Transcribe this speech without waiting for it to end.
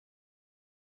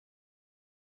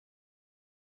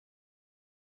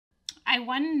I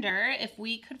wonder if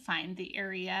we could find the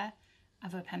area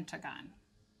of a pentagon.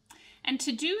 And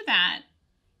to do that,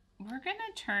 we're going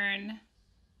to turn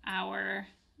our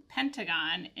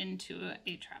pentagon into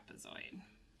a trapezoid.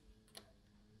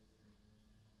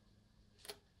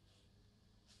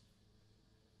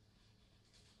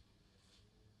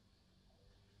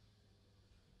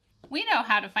 We know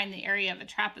how to find the area of a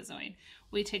trapezoid.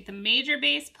 We take the major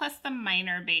base plus the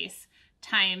minor base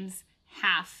times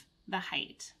half the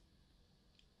height.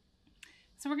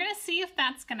 So we're going to see if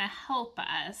that's going to help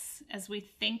us as we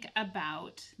think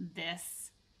about this,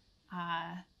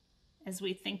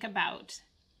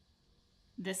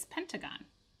 pentagon.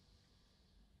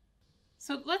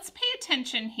 So let's pay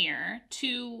attention here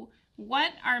to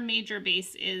what our major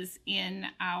base is in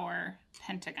our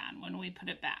pentagon when we put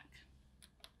it back.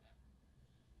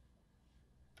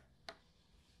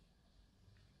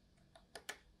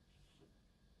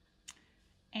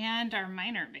 And our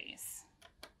minor base.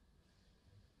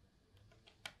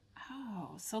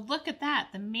 Oh, so look at that.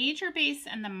 The major base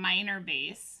and the minor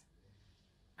base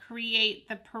create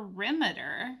the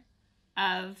perimeter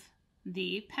of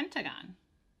the pentagon.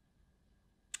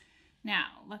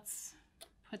 Now, let's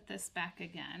put this back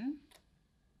again.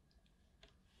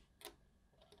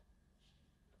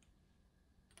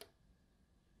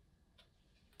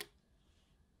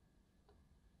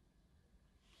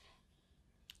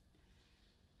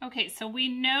 Okay, so we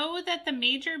know that the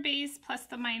major base plus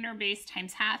the minor base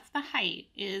times half the height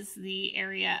is the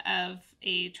area of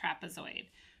a trapezoid.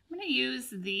 I'm going to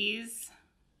use these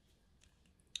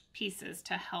pieces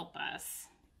to help us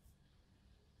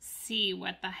see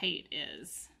what the height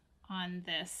is on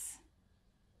this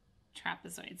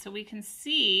trapezoid. So we can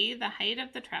see the height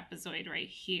of the trapezoid right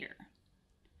here.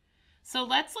 So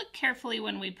let's look carefully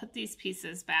when we put these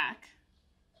pieces back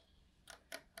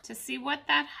to see what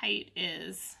that height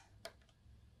is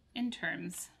in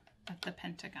terms of the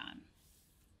pentagon.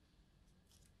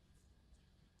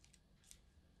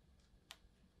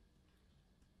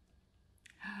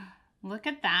 Look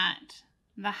at that.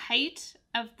 The height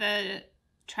of the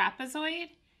trapezoid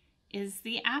is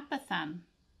the apothem.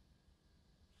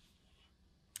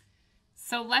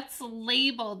 So let's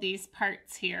label these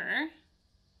parts here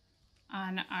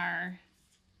on our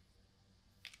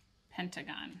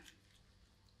pentagon.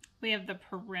 We have the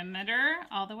perimeter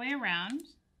all the way around,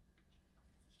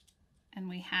 and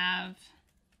we have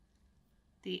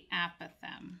the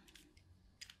apothem.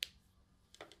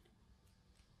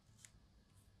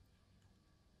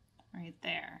 Right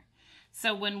there.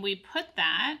 So when we put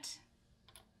that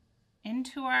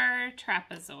into our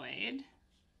trapezoid,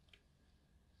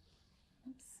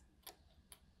 oops,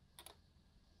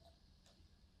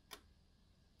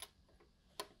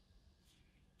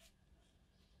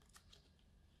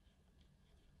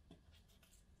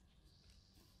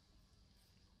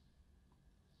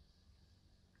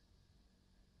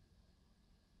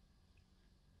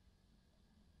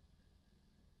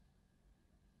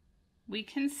 we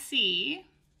can see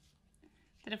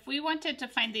that if we wanted to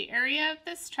find the area of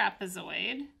this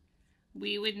trapezoid,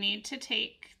 we would need to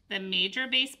take the major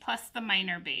base plus the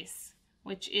minor base,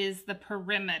 which is the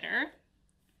perimeter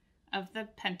of the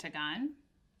pentagon,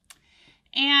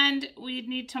 and we'd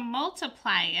need to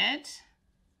multiply it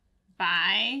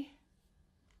by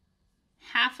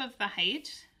half of the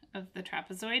height of the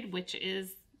trapezoid, which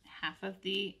is half of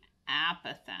the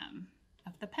apothem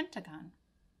of the pentagon.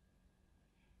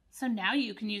 So now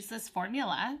you can use this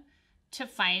formula to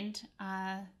find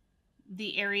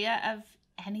the area of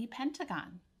any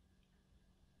pentagon.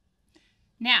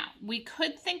 Now, we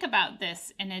could think about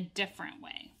this in a different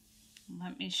way.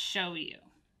 Let me show you.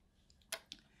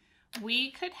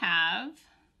 We could have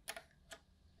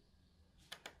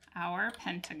our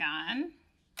pentagon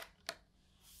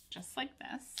just like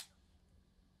this,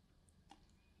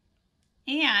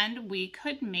 and we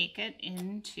could make it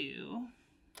into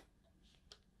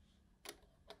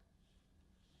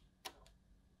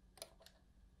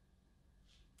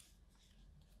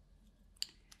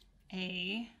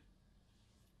a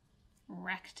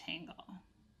rectangle.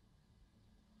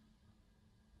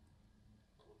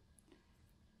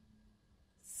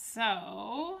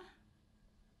 So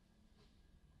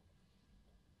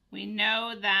we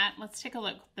know that, let's take a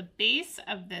look. The base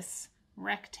of this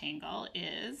rectangle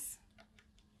is,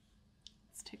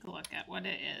 let's take a look at what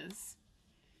it is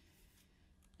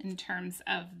in terms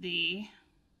of the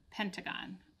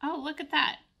pentagon. Oh, look at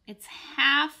that. It's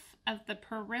half of the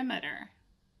perimeter.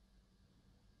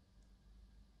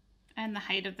 And the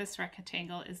height of this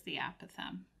rectangle is the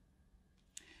apothem.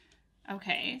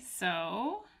 Okay,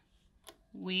 so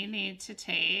we need to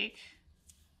take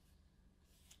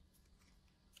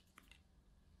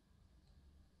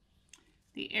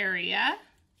the area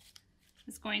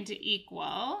is going to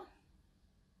equal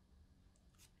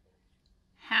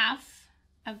half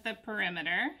of the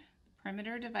perimeter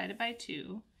divided by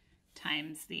 2,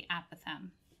 times the apothem.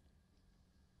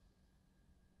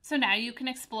 So now you can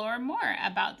explore more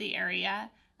about the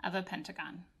area of a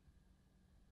pentagon.